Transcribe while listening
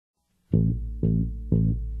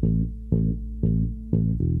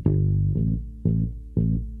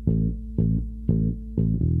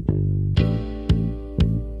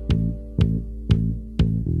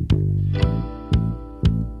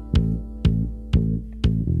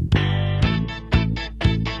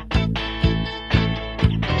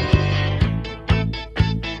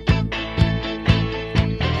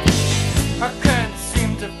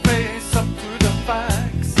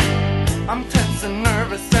I'm tense and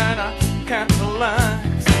nervous and I can't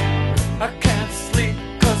relax. I can't sleep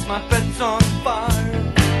 'cause my bed's on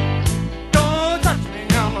fire. Don't touch me,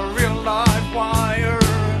 I'm a real live wire.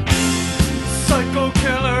 Psycho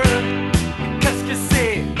killer, qu'est-ce que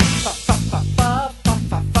c'est? Fa fa fa fa fa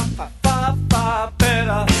fa fa fa fa fa.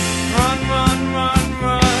 Better run, run, run,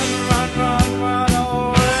 run, run, run, run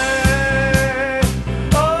away.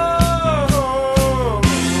 Oh,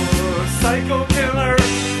 psycho killer.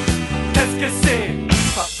 Qu'est-ce que c'est?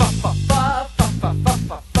 Fa fa fa fa fa fa fa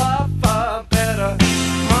fa fa fa. Better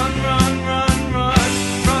run, run, run, run,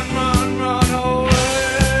 run, run, run away.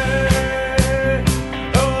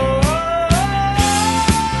 Oh,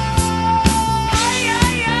 yeah,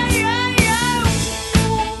 yeah, yeah, yeah.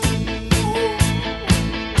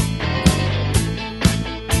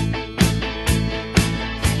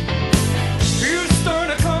 You start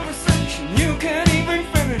a conversation, you can't even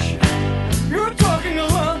finish it. You're talking a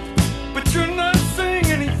lot, but you're not saying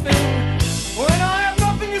anything. When I have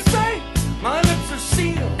nothing to say, my lips are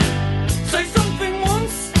sealed. Say something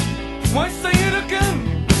once, why say it again?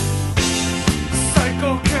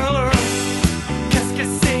 Psycho killer, qu'est-ce que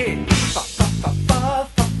c'est? Fa fa fa fa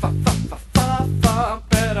fa fa fa fa fa fa.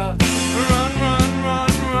 Better run, run,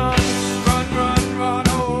 run, run, run, run, run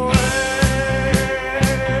away.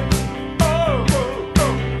 Oh, oh,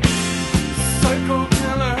 oh. Psycho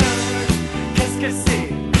killer, qu'est-ce que c'est?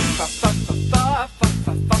 Fa fa fa fa fa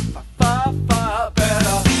fa fa fa fa fa.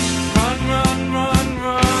 Better run, run, run,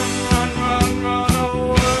 run, run, run, run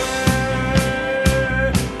away.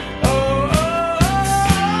 Oh, oh,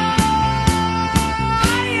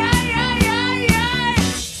 yeah, yeah, yeah, yeah.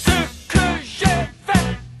 Ce que j'ai fait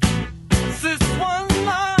ce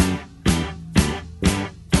soir-là,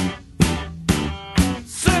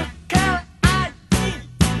 ce qu'elle a dit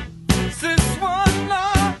ce soir-là.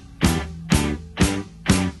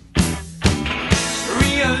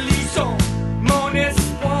 Réalisons mon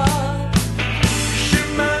espoir. Je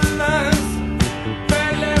me laisse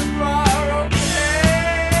vers les bras.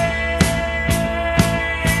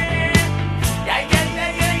 Yeah, yeah,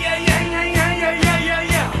 yeah, yeah, yeah, yeah, yeah, yeah, yeah, yeah,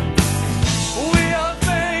 yeah. We are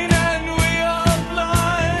vain and we are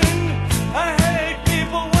blind. I hate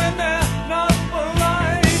people when they're not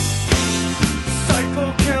polite. Psycho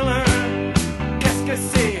killer, qu'est-ce que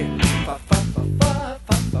c'est? Fa fa fa fa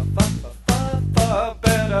fa fa fa fa fa.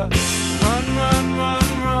 Better